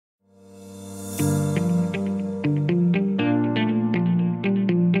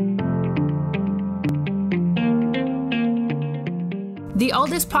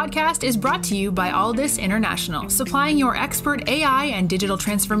Alldus podcast is brought to you by Alldus International, supplying your expert AI and digital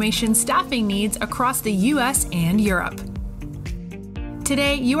transformation staffing needs across the US and Europe.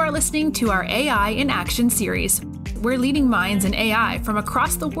 Today, you are listening to our AI in Action series, where leading minds in AI from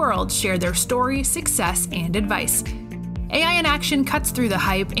across the world share their story, success, and advice. AI in Action cuts through the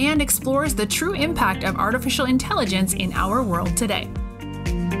hype and explores the true impact of artificial intelligence in our world today.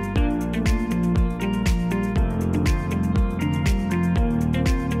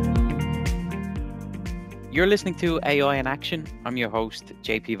 You're listening to AI in Action. I'm your host,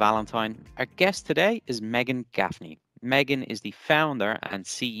 JP Valentine. Our guest today is Meghan Gaffney. Meghan is the founder and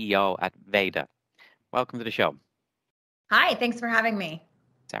CEO at VEDA. Welcome to the show. Hi, thanks for having me.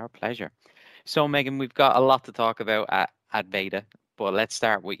 It's our pleasure. So, Meghan, we've got a lot to talk about at VEDA, but let's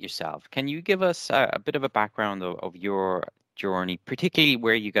start with yourself. Can you give us a bit of a background of your journey, particularly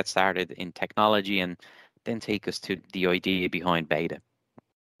where you got started in technology, and then take us to the idea behind VEDA?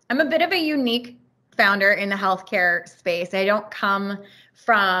 I'm a bit of a unique founder in the healthcare space. I don't come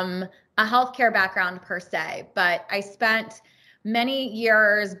from a healthcare background per se, but I spent many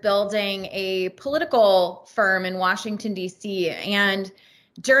years building a political firm in Washington, D.C. And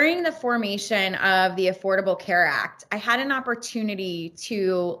during the formation of the Affordable Care Act, I had an opportunity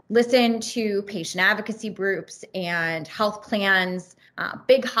to listen to patient advocacy groups and health plans,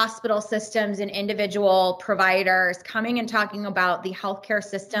 big hospital systems and individual providers coming and talking about the healthcare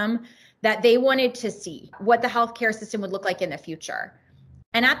system that they wanted to see, what the healthcare system would look like in the future.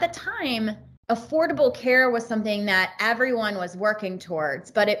 And at the time, affordable care was something that everyone was working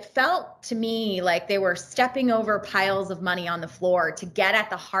towards, but it felt to me like they were stepping over piles of money on the floor to get at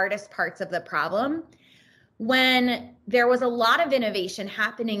the hardest parts of the problem, when there was a lot of innovation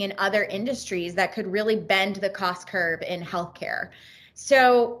happening in other industries that could really bend the cost curve in healthcare.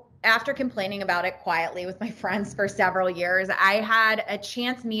 So after complaining about it quietly with my friends for several years, I had a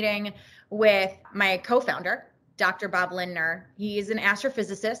chance meeting with my co-founder, Dr. Bob Lindner. He's an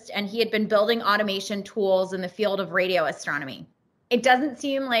astrophysicist, and he had been building automation tools in the field of radio astronomy. It doesn't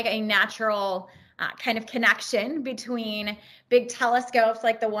seem like a natural kind of connection between big telescopes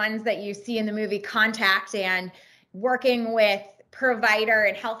like the ones that you see in the movie Contact and working with provider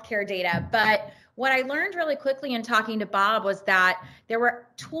and healthcare data. But what I learned really quickly in talking to Bob was that there were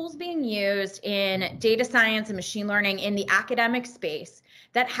tools being used in data science and machine learning in the academic space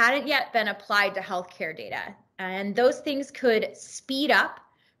that hadn't yet been applied to healthcare data. And those things could speed up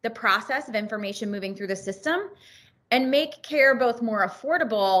the process of information moving through the system and make care both more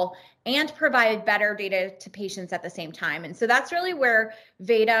affordable and provide better data to patients at the same time. And so that's really where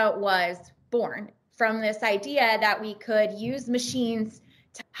VEDA was born, from this idea that we could use machines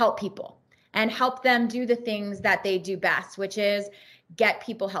to help people and help them do the things that they do best, which is get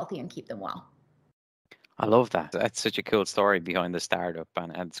people healthy and keep them well. I love that. That's such a cool story behind the startup,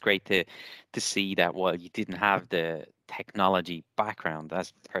 and it's great to see that while you didn't have the technology background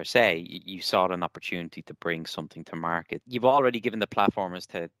as per se, you saw an opportunity to bring something to market. You've already given the platform as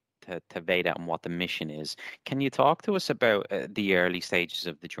to VEDA and what the mission is. Can you talk to us about the early stages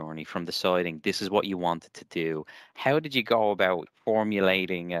of the journey, from deciding this is what you wanted to do? How did you go about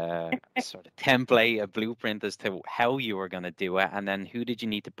formulating a sort of template, a blueprint as to how you were going to do it? And then who did you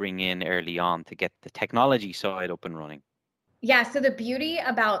need to bring in early on to get the technology side up and running? Yeah, so the beauty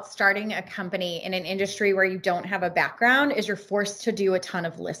about starting a company in an industry where you don't have a background is you're forced to do a ton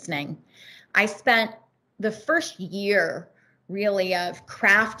of listening. I spent the first year really of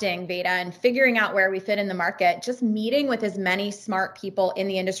crafting VEDA and figuring out where we fit in the market, just meeting with as many smart people in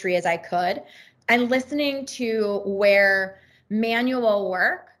the industry as I could and listening to where manual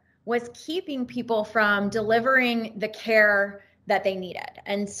work was keeping people from delivering the care that they needed.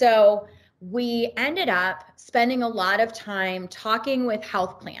 And so we ended up spending a lot of time talking with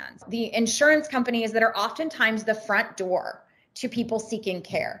health plans, the insurance companies that are oftentimes the front door to people seeking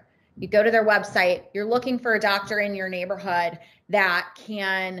care. You go to their website, you're looking for a doctor in your neighborhood that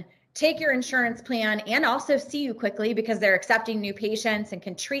can take your insurance plan and also see you quickly because they're accepting new patients and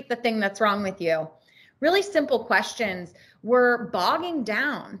can treat the thing that's wrong with you. Really simple questions were bogging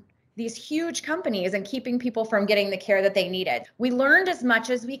down these huge companies and keeping people from getting the care that they needed. We learned as much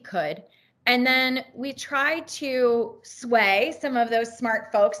as we could, and then we tried to sway some of those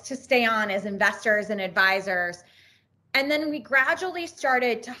smart folks to stay on as investors and advisors. And then we gradually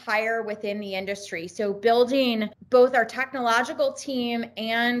started to hire within the industry. So building both our technological team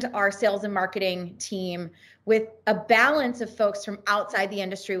and our sales and marketing team with a balance of folks from outside the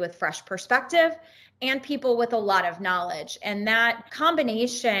industry with fresh perspective and people with a lot of knowledge. And that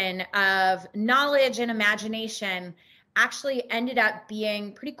combination of knowledge and imagination actually ended up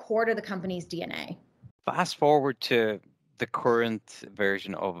being pretty core to the company's DNA. Fast forward to the current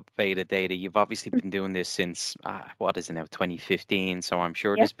version of VEDA Data? You've obviously been doing this since, what is it now, 2015. So I'm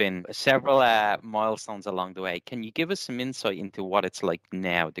sure there's been several milestones along the way. Can you give us some insight into what it's like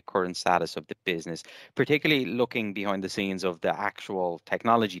now, the current status of the business, particularly looking behind the scenes of the actual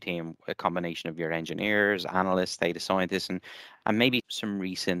technology team, a combination of your engineers, analysts, data scientists, and maybe some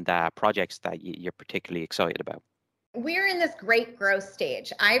recent projects that you're particularly excited about? We're in this great growth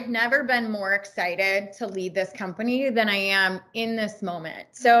stage. I've never been more excited to lead this company than I am in this moment.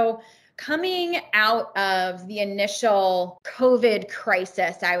 So coming out of the initial COVID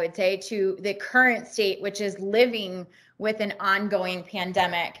crisis, I would say, to the current state, which is living with an ongoing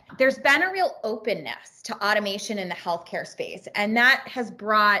pandemic, there's been a real openness to automation in the healthcare space. And that has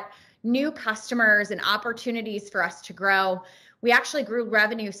brought new customers and opportunities for us to grow. We actually grew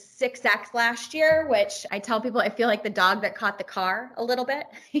revenue 6x last year, which I tell people I feel like the dog that caught the car a little bit.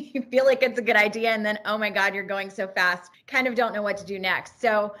 You feel like it's a good idea, and then, oh my God, you're going so fast, kind of don't know what to do next.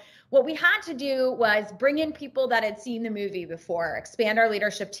 So what we had to do was bring in people that had seen the movie before, expand our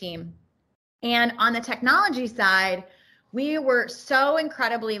leadership team. And on the technology side, we were so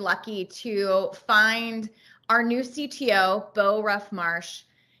incredibly lucky to find our new CTO, Bo Ruff-Marsh.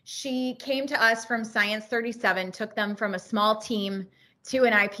 She came to us from Science 37, took them from a small team to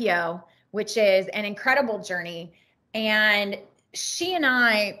an IPO, which is an incredible journey. And she and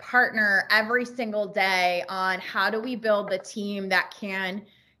I partner every single day on how do we build the team that can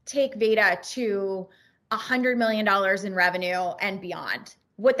take VEDA to $100 million in revenue and beyond.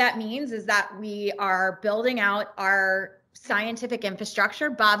 What that means is that we are building out our scientific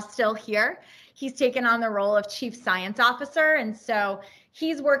infrastructure. Bob's still here. He's taken on the role of Chief Science Officer. And so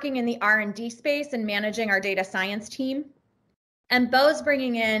he's working in the R&D space and managing our data science team. And Bo's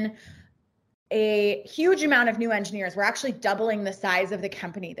bringing in a huge amount of new engineers. We're actually doubling the size of the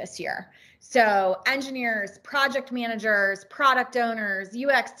company this year. So engineers, project managers, product owners,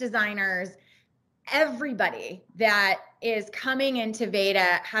 UX designers, everybody that is coming into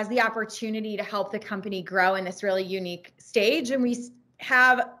VEDA has the opportunity to help the company grow in this really unique stage. And we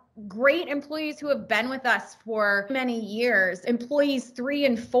have great employees who have been with us for many years. Employees 3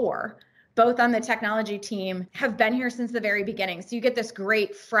 and 4, both on the technology team, have been here since the very beginning. So you get this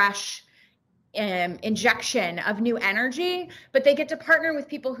great, fresh injection of new energy, but they get to partner with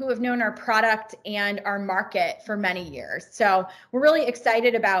people who have known our product and our market for many years. So we're really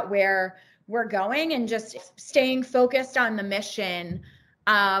excited about where we're going and just staying focused on the mission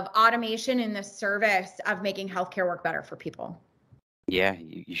of automation in the service of making healthcare work better for people. Yeah,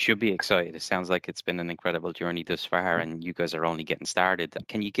 you should be excited. It sounds like it's been an incredible journey thus far, and you guys are only getting started.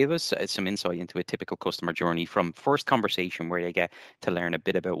 Can you give us some insight into a typical customer journey from first conversation where they get to learn a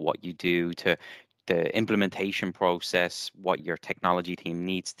bit about what you do to the implementation process, what your technology team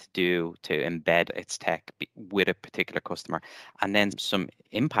needs to do to embed its tech with a particular customer, and then some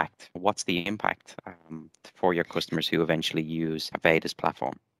impact? What's the impact for your customers who eventually use VEDA's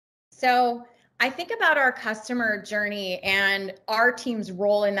platform? So I think about our customer journey, and our team's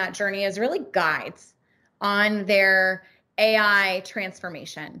role in that journey is really guides on their AI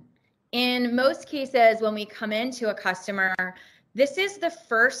transformation. In most cases, when we come into a customer, this is the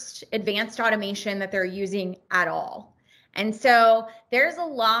first advanced automation that they're using at all. And so there's a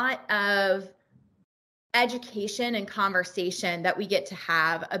lot of education and conversation that we get to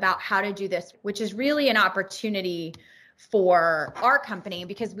have about how to do this, which is really an opportunity for our company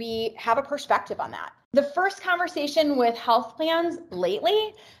because we have a perspective on that. The first conversation with health plans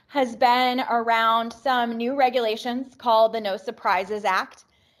lately has been around some new regulations called the No Surprises Act.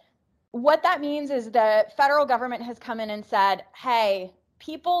 What that means is the federal government has come in and said, hey,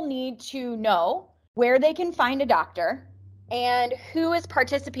 people need to know where they can find a doctor and who is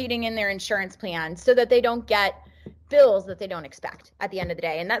participating in their insurance plan so that they don't get bills that they don't expect at the end of the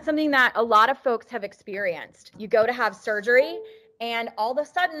day. And that's something that a lot of folks have experienced. You go to have surgery and all of a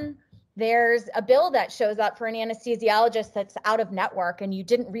sudden there's a bill that shows up for an anesthesiologist that's out of network and you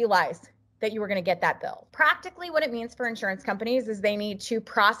didn't realize that you were going to get that bill. Practically what it means for insurance companies is they need to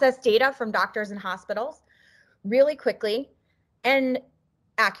process data from doctors and hospitals really quickly and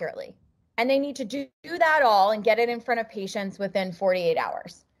accurately. And they need to do that all and get it in front of patients within 48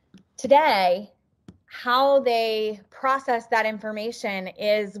 hours. Today, how they process that information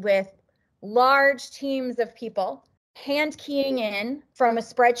is with large teams of people hand keying in from a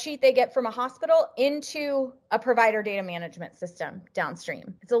spreadsheet they get from a hospital into a provider data management system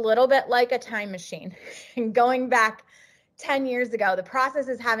downstream. It's a little bit like a time machine. Going back 10 years ago, the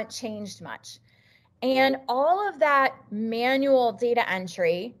processes haven't changed much. And all of that manual data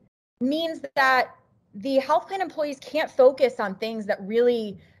entry means that the health plan employees can't focus on things that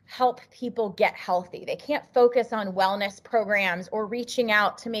really help people get healthy. They can't focus on wellness programs or reaching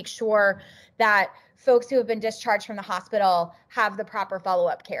out to make sure that folks who have been discharged from the hospital have the proper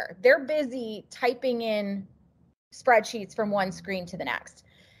follow-up care. They're busy typing in spreadsheets from one screen to the next.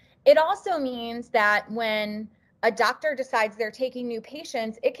 It also means that when a doctor decides they're taking new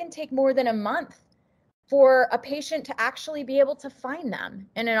patients, it can take more than a month for a patient to actually be able to find them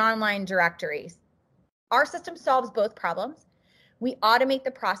in an online directory. Our system solves both problems. We automate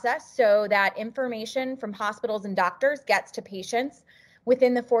the process so that information from hospitals and doctors gets to patients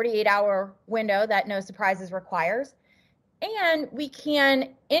within the 48-hour window that No Surprises requires. And we can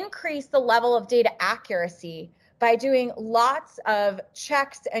increase the level of data accuracy by doing lots of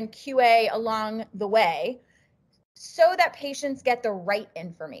checks and QA along the way so that patients get the right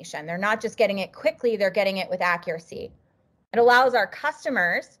information. They're not just getting it quickly, they're getting it with accuracy. It allows our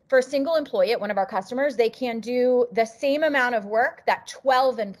customers, for a single employee at one of our customers, they can do the same amount of work that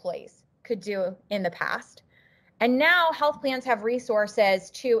 12 employees could do in the past. And now health plans have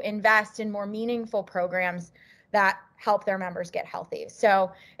resources to invest in more meaningful programs that help their members get healthy.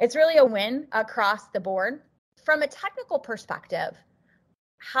 So it's really a win across the board. From a technical perspective,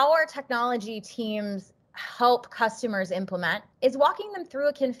 how our technology teams help customers implement is walking them through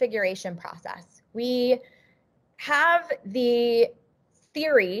a configuration process. We have the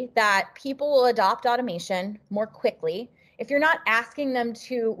theory that people will adopt automation more quickly if you're not asking them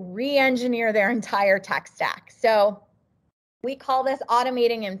to re-engineer their entire tech stack. So we call this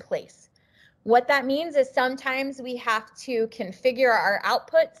automating in place. What that means is sometimes we have to configure our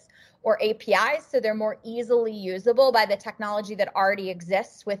outputs or APIs so they're more easily usable by the technology that already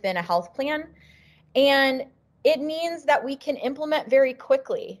exists within a health plan. And it means that we can implement very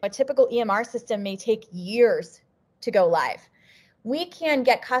quickly. A typical EMR system may take years to go live. We can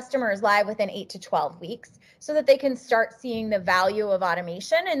get customers live within 8 to 12 weeks so that they can start seeing the value of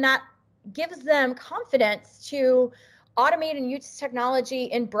automation, and that gives them confidence to automate and use technology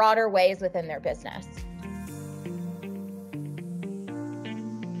in broader ways within their business.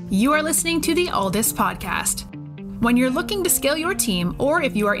 You are listening to the Alldus podcast. When you're looking to scale your team, or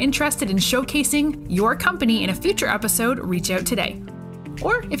if you are interested in showcasing your company in a future episode, reach out today.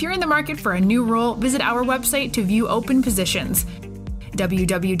 Or if you're in the market for a new role, visit our website to view open positions,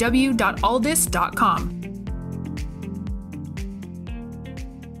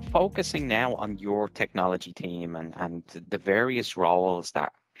 www.alldus.com. Focusing now on your technology team and the various roles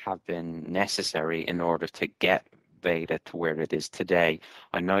that have been necessary in order to get VEDA to where it is today.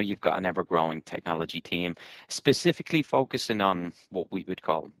 I know you've got an ever-growing technology team, specifically focusing on what we would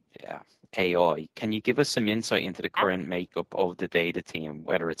call AI. Can you give us some insight into the current makeup of the data team,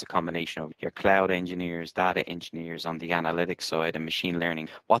 whether it's a combination of your cloud engineers, data engineers on the analytics side, and machine learning?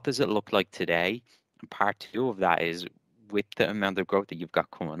 What does it look like today? And part two of that is, with the amount of growth that you've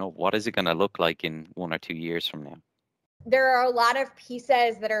got coming up, what is it going to look like in 1 or 2 years from now? There are a lot of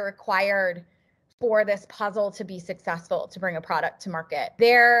pieces that are required for this puzzle to be successful, to bring a product to market.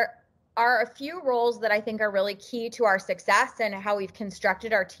 There are a few roles that I think are really key to our success and how we've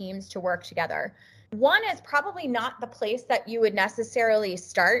constructed our teams to work together. One is probably not the place that you would necessarily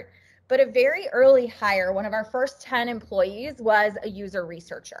start, but a very early hire, one of our first 10 employees was a user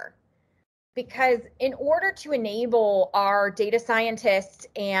researcher. Because in order to enable our data scientists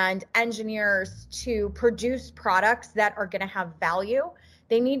and engineers to produce products that are going to have value,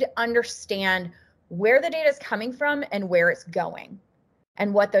 they need to understand where the data is coming from and where it's going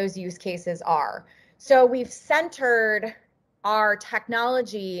and what those use cases are. So we've centered our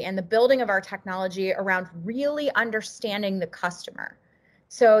technology and the building of our technology around really understanding the customer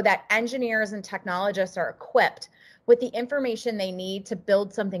so that engineers and technologists are equipped with the information they need to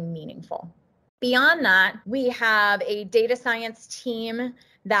build something meaningful. Beyond that, we have a data science team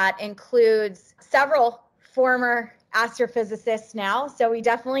that includes several former astrophysicists now. So we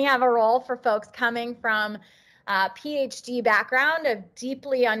definitely have a role for folks coming from a PhD background of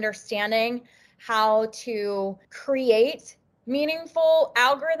deeply understanding how to create meaningful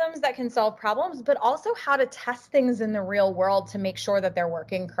algorithms that can solve problems, but also how to test things in the real world to make sure that they're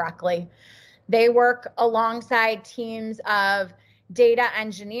working correctly. They work alongside teams of data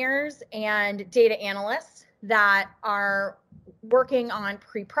engineers and data analysts that are working on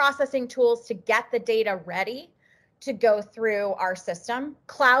pre-processing tools to get the data ready to go through our system.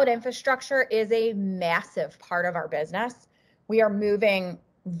 Cloud infrastructure is a massive part of our business. We are moving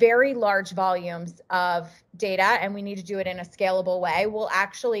very large volumes of data and we need to do it in a scalable way. We'll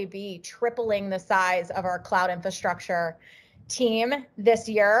actually be tripling the size of our cloud infrastructure team this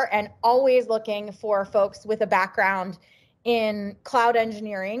year and always looking for folks with a background in cloud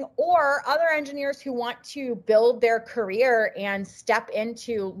engineering, or other engineers who want to build their career and step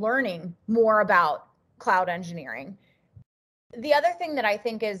into learning more about cloud engineering. The other thing that I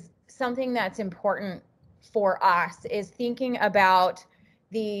think is something that's important for us is thinking about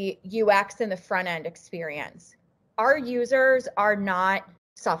the UX and the front end experience. Our users are not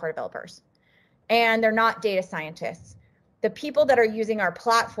software developers and they're not data scientists. The people that are using our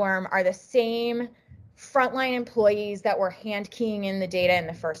platform are the same frontline employees that were hand keying in the data in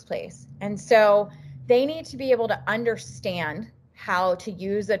the first place. And so they need to be able to understand how to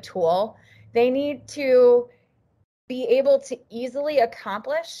use a tool. They need to be able to easily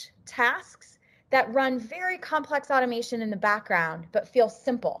accomplish tasks that run very complex automation in the background, but feel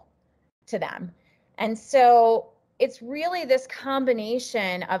simple to them. And so it's really this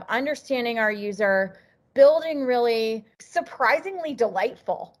combination of understanding our user, building really surprisingly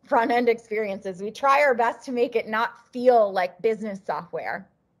delightful front-end experiences. We try our best to make it not feel like business software,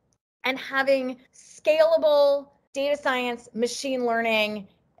 and having scalable data science, machine learning,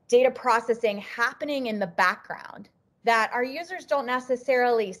 data processing happening in the background that our users don't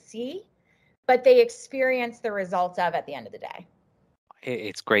necessarily see, but they experience the results of at the end of the day.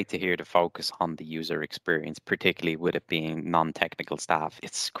 It's great to hear the focus on the user experience, particularly with it being non-technical staff.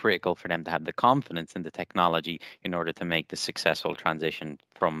 It's critical for them to have the confidence in the technology in order to make the successful transition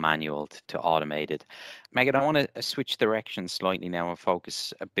from manual to automated. Meghan, I want to switch directions slightly now and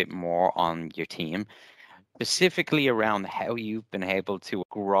focus a bit more on your team, specifically around how you've been able to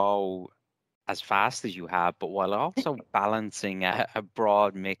grow as fast as you have, but while also balancing a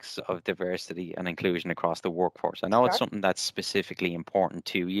broad mix of diversity and inclusion across the workforce. I know it's something that's specifically important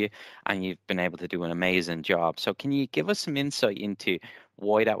to you, and you've been able to do an amazing job. So can you give us some insight into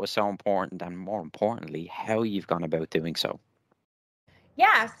why that was so important, and more importantly, how you've gone about doing so?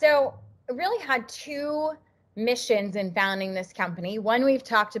 Yeah, so I really had two missions in founding this company. One we've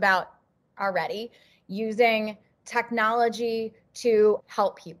talked about already, using technology to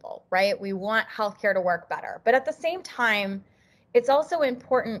help people, right? We want healthcare to work better. But at the same time, it's also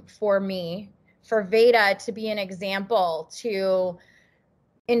important for me, for VEDA, to be an example to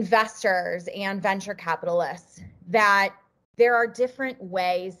investors and venture capitalists that there are different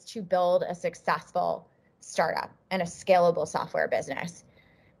ways to build a successful startup and a scalable software business.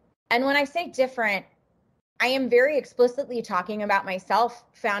 And when I say different, I am very explicitly talking about myself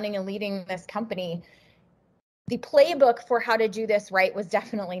founding and leading this company. The playbook for how to do this right was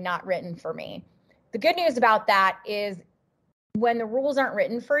definitely not written for me. The good news about that is when the rules aren't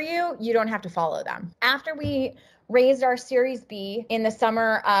written for you, you don't have to follow them. After we raised our Series B in the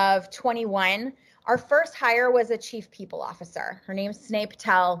summer of 21, our first hire was a chief people officer. Her name's Sneh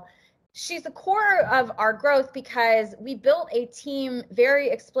Patel. She's the core of our growth because we built a team very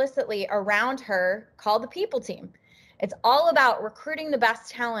explicitly around her called the people team. It's all about recruiting the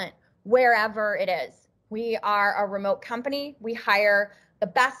best talent wherever it is. We are a remote company. We hire the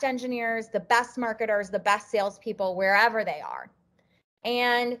best engineers, the best marketers, the best salespeople, wherever they are.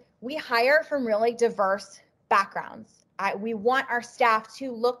 And we hire from really diverse backgrounds. We want our staff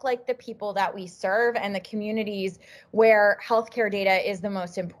to look like the people that we serve and the communities where healthcare data is the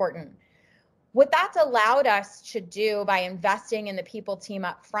most important. What that's allowed us to do by investing in the people team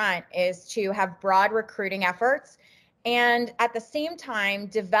up front is to have broad recruiting efforts and at the same time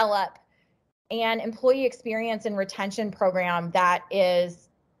develop an employee experience and retention program that is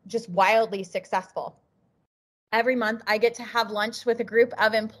just wildly successful. Every month I get to have lunch with a group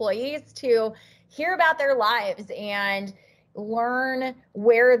of employees to hear about their lives and learn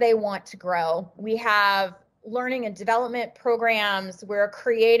where they want to grow. We have learning and development programs. We're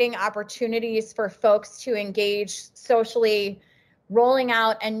creating opportunities for folks to engage socially, rolling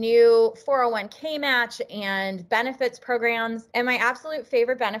out a new 401k match and benefits programs. And my absolute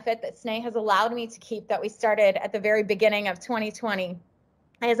favorite benefit that Sneh has allowed me to keep that we started at the very beginning of 2020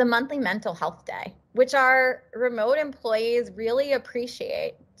 is a monthly mental health day, which our remote employees really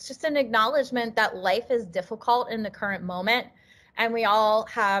appreciate. It's just an acknowledgement that life is difficult in the current moment, and we all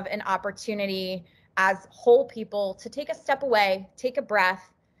have an opportunity as whole people to take a step away, take a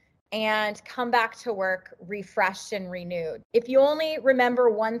breath, and come back to work refreshed and renewed. If you only remember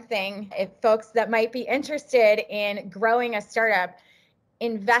one thing, if folks that might be interested in growing a startup,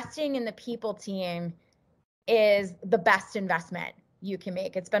 investing in the people team is the best investment you can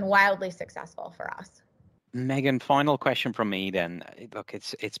make. It's been wildly successful for us. Meghan, final question from me then. Look,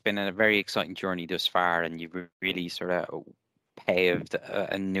 it's been a very exciting journey thus far, and you've really sort of paved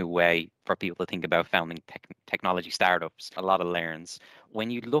a new way for people to think about founding technology startups. A lot of learns.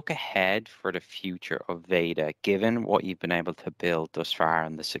 When you look ahead for the future of VEDA, given what you've been able to build thus far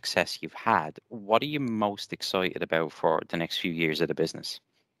and the success you've had, what are you most excited about for the next few years of the business?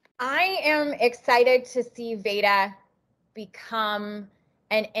 I am excited to see VEDA become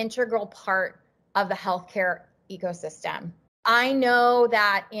an integral part of the healthcare ecosystem. I know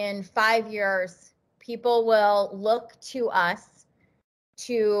that in 5 years, people will look to us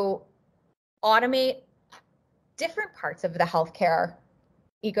to automate different parts of the healthcare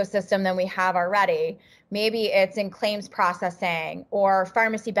ecosystem than we have already. Maybe it's in claims processing or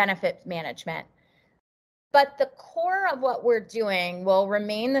pharmacy benefit management. But the core of what we're doing will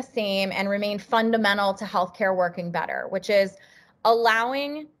remain the same and remain fundamental to healthcare working better, which is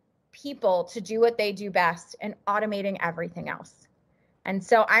allowing people to do what they do best and automating everything else. And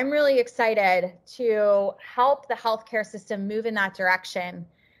so I'm really excited to help the healthcare system move in that direction.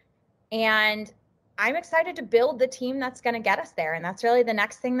 And I'm excited to build the team that's going to get us there. And that's really the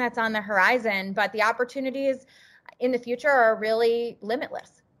next thing that's on the horizon. But the opportunities in the future are really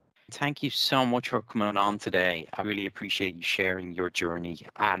limitless. Thank you so much for coming on today. I really appreciate you sharing your journey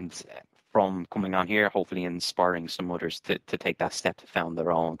and from coming on here, hopefully inspiring some others to take that step to found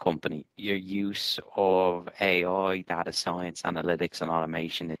their own company. Your use of AI, data science, analytics, and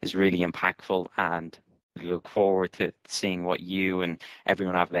automation is really impactful, and we look forward to seeing what you and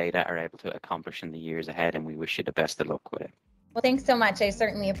everyone at VEDA are able to accomplish in the years ahead, and we wish you the best of luck with it. Well, thanks so much. I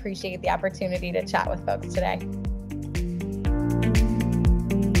certainly appreciate the opportunity to chat with folks today.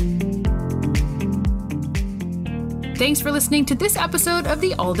 Thanks for listening to this episode of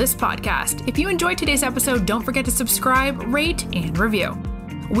the Alldus podcast. If you enjoyed today's episode, don't forget to subscribe, rate, and review.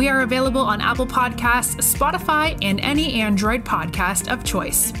 We are available on Apple Podcasts, Spotify, and any Android podcast of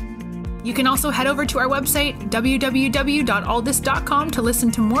choice. You can also head over to our website, www.alldus.com, to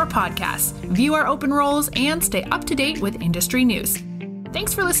listen to more podcasts, view our open roles, and stay up to date with industry news.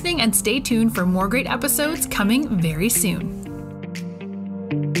 Thanks for listening, and stay tuned for more great episodes coming very soon.